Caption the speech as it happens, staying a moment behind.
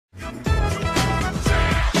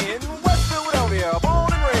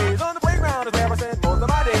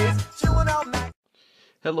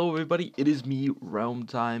Hello everybody, it is me,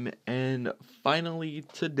 Realmtime, and finally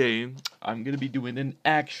today I'm going to be doing an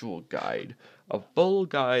actual guide, a full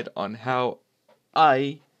guide on how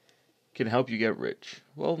I can help you get rich.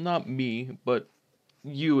 Well, not me, but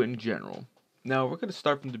you in general. Now, we're going to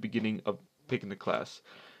start from the beginning of picking the class.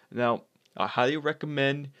 Now, I highly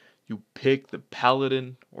recommend you pick the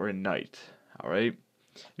Paladin or a Knight, alright?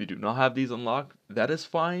 If you do not have these unlocked, that is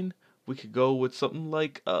fine. We could go with something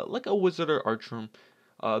like a Wizard or Archer.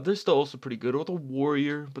 They're still also pretty good, or the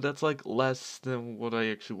Warrior, but that's like less than what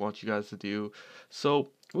I actually want you guys to do.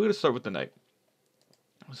 So we're gonna start with the Knight.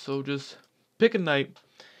 So just pick a Knight,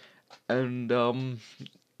 and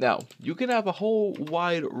now you can have a whole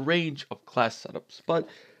wide range of class setups, but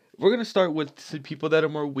we're gonna start with some people that are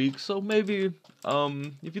more weak. So maybe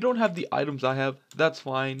if you don't have the items I have, that's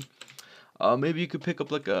fine. Maybe you could pick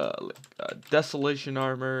up like a Desolation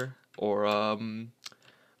armor or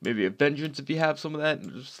maybe a Vengeance if you have some of that,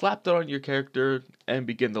 and just slap that on your character and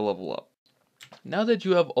begin to level up. Now that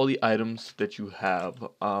you have all the items that you have,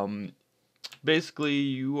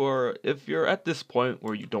 basically if you're at this point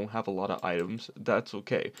where you don't have a lot of items, that's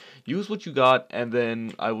okay. Use what you got, and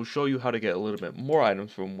then I will show you how to get a little bit more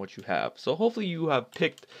items from what you have. So hopefully you have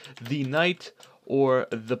picked the Knight or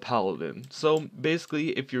the Paladin. So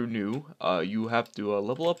basically, if you're new, you have to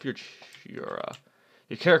level up your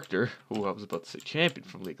character. Oh, I was about to say champion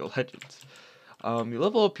from League of Legends. You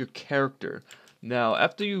level up your character. Now,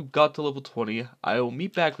 after you got to level 20, I will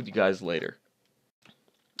meet back with you guys later.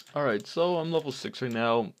 Alright, so I'm level 6 right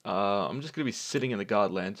now. I'm just going to be sitting in the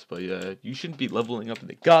Godlands, but you shouldn't be leveling up in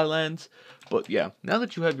the Godlands. But yeah, now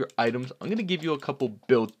that you have your items, I'm going to give you a couple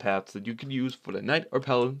build paths that you can use for the Knight or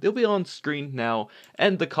Paladin. They'll be on screen now,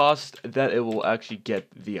 and the cost that it will actually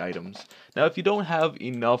get the items. Now, if you don't have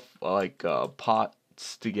enough,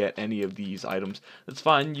 pots to get any of these items, that's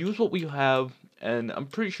fine. Use what we have, and I'm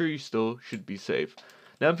pretty sure you still should be safe.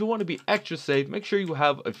 Now, if you want to be extra safe, make sure you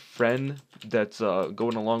have a friend that's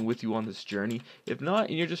going along with you on this journey. If not,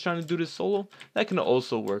 and you're just trying to do this solo, that can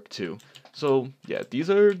also work too. So, yeah, these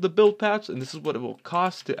are the build paths, and this is what it will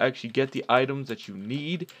cost to actually get the items that you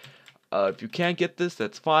need. If you can't get this,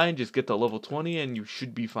 that's fine. Just get to level 20, and you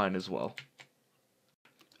should be fine as well.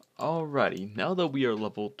 Alrighty, now that we are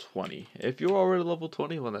level 20, if you're already level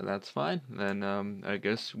 20, well then that's fine, then I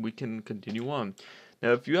guess we can continue on.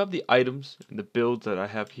 Now if you have the items and the builds that I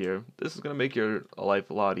have here, this is going to make your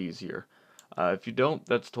life a lot easier. If you don't,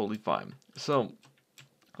 that's totally fine. So,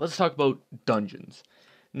 let's talk about dungeons.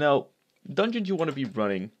 Now, dungeons you want to be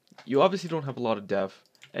running, you obviously don't have a lot of def,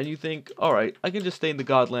 and you think, alright, I can just stay in the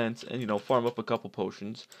Godlands and, farm up a couple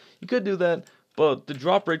potions. You could do that, but the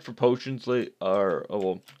drop rate for potions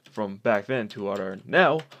from back then to what are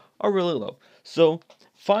now, are really low. So,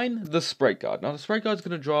 find the Sprite God. Now, the Sprite God's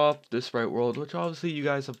going to drop this Sprite World, which obviously you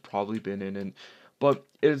guys have probably been in, but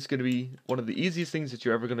it's going to be one of the easiest things that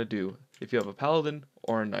you're ever going to do if you have a Paladin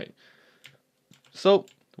or a Knight. So,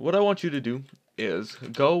 what I want you to do is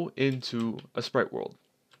go into a Sprite World.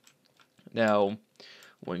 Now,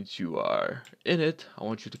 once you are in it, I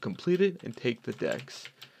want you to complete it and take the decks.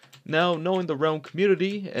 Now, knowing the Realm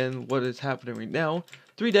community and what is happening right now,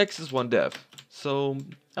 3 decks is 1 def. So,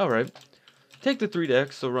 alright. Take the 3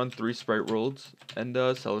 decks, so run 3 Sprite Worlds, and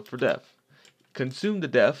sell it for def. Consume the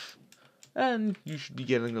def, and you should be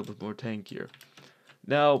getting a little bit more tankier.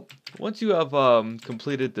 Now, once you have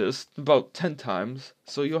completed this about 10 times,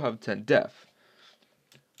 so you'll have 10 def.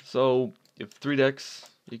 So, if 3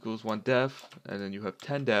 decks equals 1 def, and then you have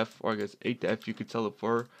 10 def, or I guess 8 def, you could sell it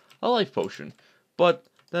for a life potion. But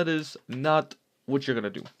that is not what you're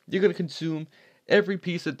going to do. You're going to consume every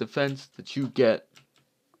piece of defense that you get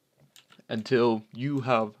until you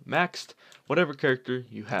have maxed whatever character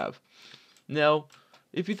you have. Now,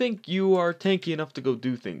 if you think you are tanky enough to go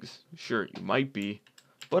do things, sure, you might be,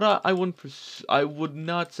 but I would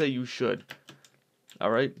not say you should.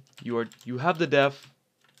 Alright? You have the def,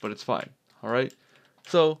 but it's fine. Alright?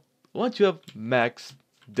 So, once you have max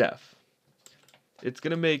def, it's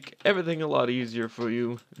going to make everything a lot easier for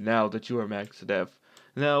you now that you are max def.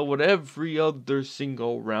 Now, what every other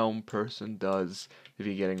single realm person does if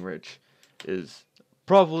you're getting rich is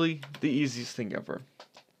probably the easiest thing ever.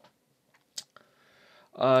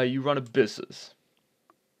 You run abysses.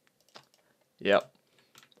 Yep.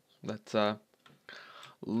 That's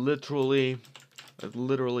literally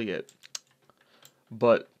it.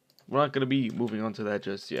 But we're not going to be moving on to that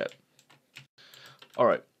just yet.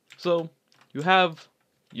 Alright, so you have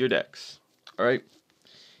your decks. Alright?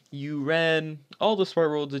 You ran all the Sprite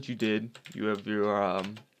Worlds that you did. You have your,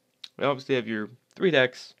 you obviously have your 3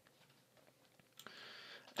 decks.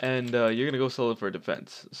 And you're going to go sell it for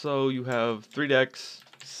defense. So you have 3 decks,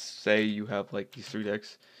 say you have like these 3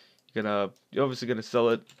 decks, you're obviously gonna sell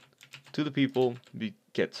it to the people,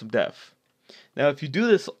 get some def. Now, if you do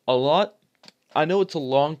this a lot, I know it's a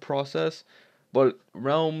long process, but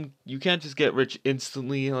Realm, you can't just get rich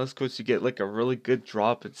instantly unless, of course, you get like a really good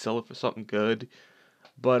drop and sell it for something good.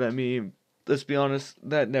 But I mean, let's be honest,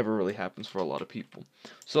 that never really happens for a lot of people.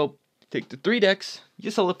 So take the 3 decks,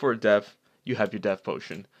 you sell it for a def, you have your death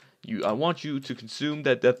potion. I want you to consume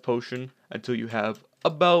that death potion until you have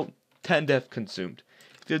about 10 death consumed.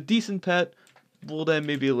 If you're a decent pet, well then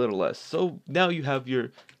maybe a little less. So now you have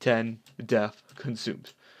your 10 death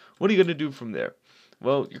consumed. What are you gonna do from there?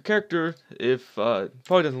 Well, your character, if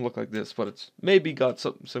probably doesn't look like this, but it's maybe got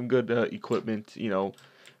some good equipment. You know,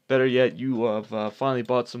 better yet, you have finally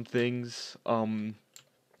bought some things,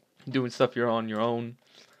 doing stuff you're on your own,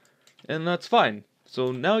 and that's fine.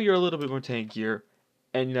 So now you're a little bit more tankier,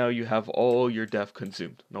 and now you have all your def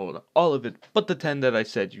consumed. No, not all of it, but the 10 that I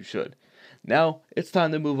said you should. Now it's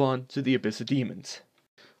time to move on to the Abyss of Demons.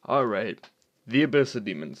 Alright, the Abyss of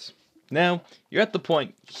Demons. Now, you're at the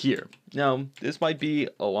point here. Now, this might be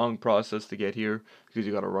a long process to get here, because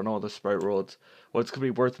you gotta run all the sprite worlds. Well, it's gonna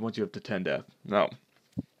be worth it once you have to 10 death. Now,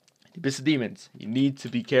 the Abyss of Demons, you need to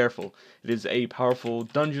be careful. It is a powerful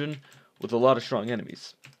dungeon with a lot of strong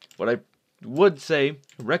enemies. What I would say,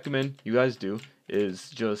 recommend you guys do, is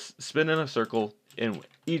just spin in a circle in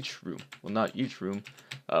each room. Well, not each room.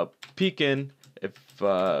 Peek in. If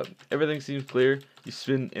everything seems clear, you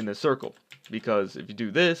spin in a circle. Because if you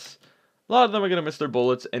do this, a lot of them are going to miss their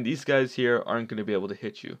bullets, and these guys here aren't going to be able to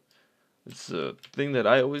hit you. It's a thing that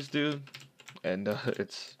I always do, and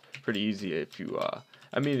it's pretty easy if you,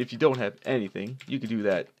 if you don't have anything, you can do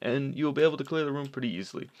that, and you'll be able to clear the room pretty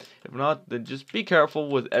easily. If not, then just be careful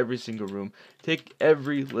with every single room. Take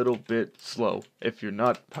every little bit slow if you're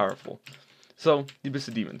not powerful. So, the Abyss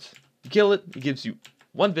of Demons. You kill it, it gives you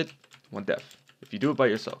 1 vit, 1 def. If you do it by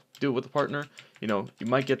yourself, do it with a partner, you know, you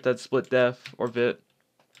might get that split def or vit,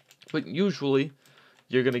 but usually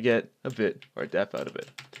you're going to get a vit or a def out of it.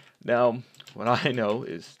 Now, what I know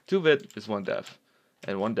is 2 vit is 1 def,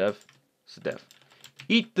 and 1 def is a def.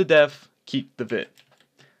 Eat the def, keep the vit.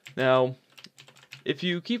 Now, if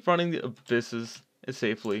you keep running the abysses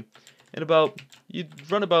safely, you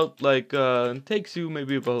run about like, it takes you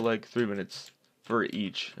maybe about like 3 minutes for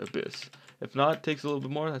each abyss. If not, it takes a little bit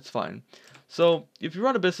more, that's fine. So, if you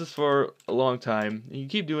run abysses for a long time, and you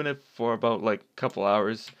keep doing it for about like a couple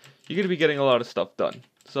hours, you're going to be getting a lot of stuff done.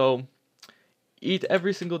 So, eat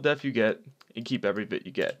every single def you get, and keep every vit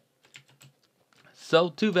you get. Sell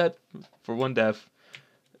 2 vet for 1 def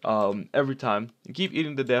every time, and keep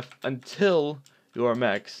eating the def until you are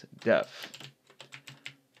max def.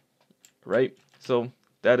 Right? So,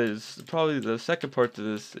 that is probably the second part to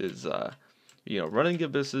this is, running the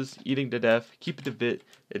abysses, eating the def, keeping the vit,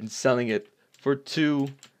 and selling it for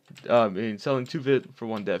selling 2 vit for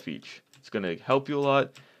 1 def each. It's gonna help you a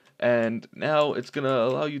lot, and now it's gonna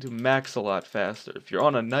allow you to max a lot faster. If you're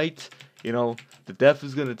on a knight, the def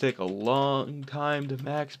is gonna take a long time to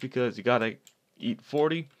max because you gotta eat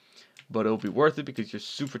 40, but it'll be worth it because you're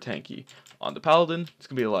super tanky. On the paladin, it's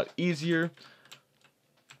gonna be a lot easier.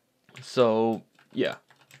 So, yeah.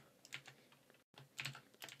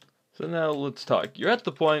 So now let's talk. You're at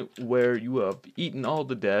the point where you have eaten all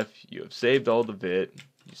the def, you have saved all the vit,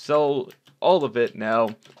 you sell all of it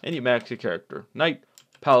now, and you max your character. Knight,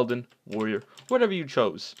 paladin, warrior, whatever you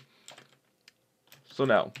chose. So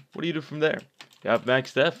now, what do you do from there? You have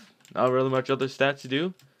max def, not really much other stats to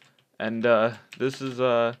do, and this is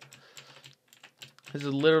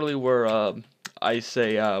literally where I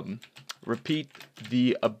say repeat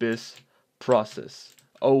the abyss process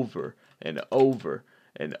over and over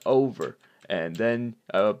and over, and then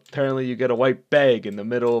apparently you get a white bag in the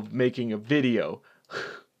middle of making a video.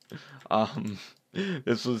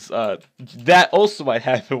 This was that also might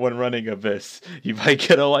happen when running Abyss. You might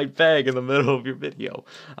get a white bag in the middle of your video.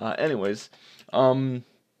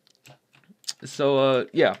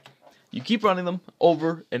 Yeah, you keep running them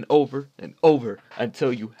over and over and over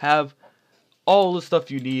until you have all the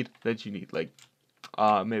stuff you need that you need. Like,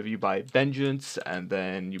 maybe you buy Vengeance, and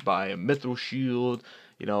then you buy a Mithril Shield.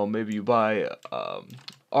 Maybe you buy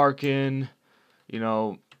Arcan.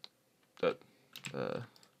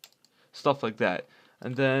 Stuff like that.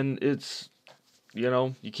 And then it's,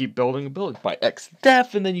 you keep building and building. Buy X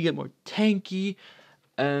def, and then you get more tanky.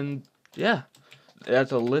 And yeah,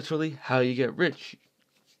 that's literally how you get rich.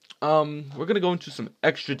 We're gonna go into some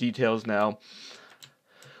extra details now.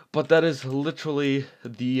 But that is literally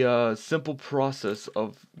the simple process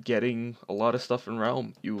of getting a lot of stuff in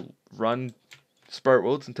Realm. You run Spirit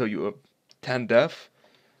Worlds until you have 10 def.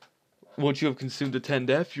 once you have consumed the 10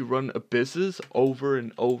 def, you run abysses over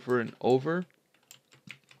and over and over.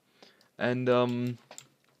 And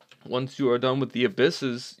once you are done with the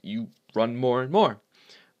abysses, you run more and more.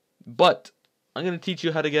 But I'm going to teach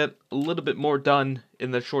you how to get a little bit more done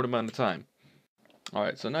in that short amount of time.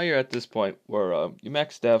 Alright, so now you're at this point where you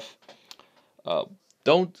max def.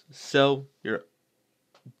 Don't sell your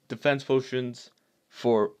defense potions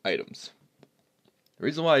for items. The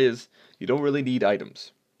reason why is you don't really need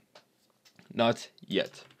items. Not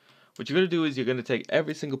yet. What you're going to do is you're going to take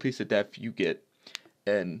every single piece of def you get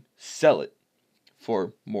and sell it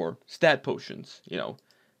for more stat potions. You know,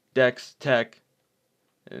 dex, tech,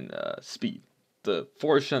 and speed. The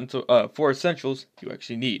four essentials you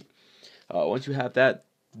actually need. Once you have that,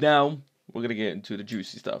 now we're going to get into the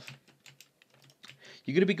juicy stuff.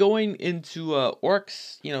 You're going to be going into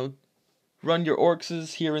orcs, you know, run your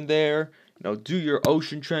orcs here and there, you know, do your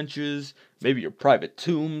ocean trenches, maybe your private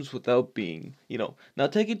tombs without being, you know,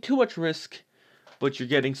 not taking too much risk, but you're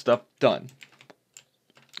getting stuff done.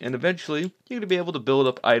 And eventually, you're going to be able to build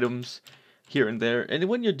up items here and there. And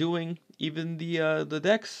when you're doing even the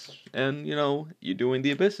decks and, you know, you're doing the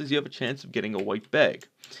abysses, you have a chance of getting a white bag.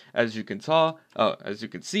 As you can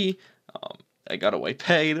see, I got a white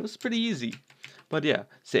bag and it was pretty easy. But yeah,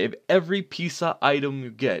 save every piece of item you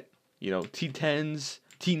get. You know, T10s,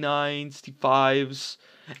 T9s, T5s,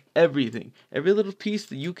 everything. Every little piece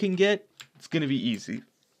that you can get, it's going to be easy.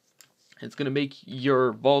 It's going to make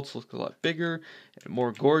your vaults look a lot bigger and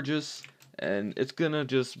more gorgeous. And it's going to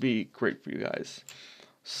just be great for you guys.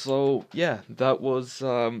 So, yeah, that was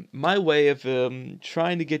my way of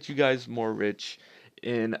trying to get you guys more rich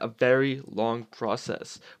in a very long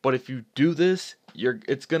process. But if you do this,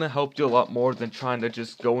 it's going to help you a lot more than trying to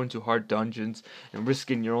just go into hard dungeons and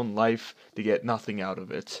risking your own life to get nothing out of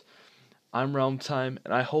it. I'm Realmtime,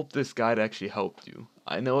 and I hope this guide actually helped you.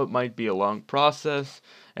 I know it might be a long process,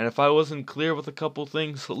 and if I wasn't clear with a couple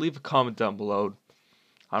things, leave a comment down below.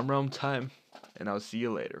 I'm Realmtime, and I'll see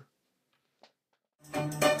you later.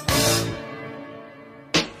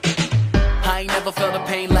 I ain't never felt a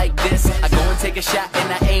pain like this. I go and take a shot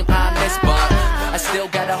and I aim, I miss, but I still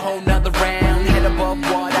got a whole nother round. Head above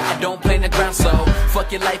water, I don't play in the ground, so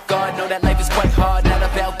fuck your lifeguard. Know that life is quite hard, not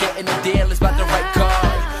about getting a deal, it's about the right call.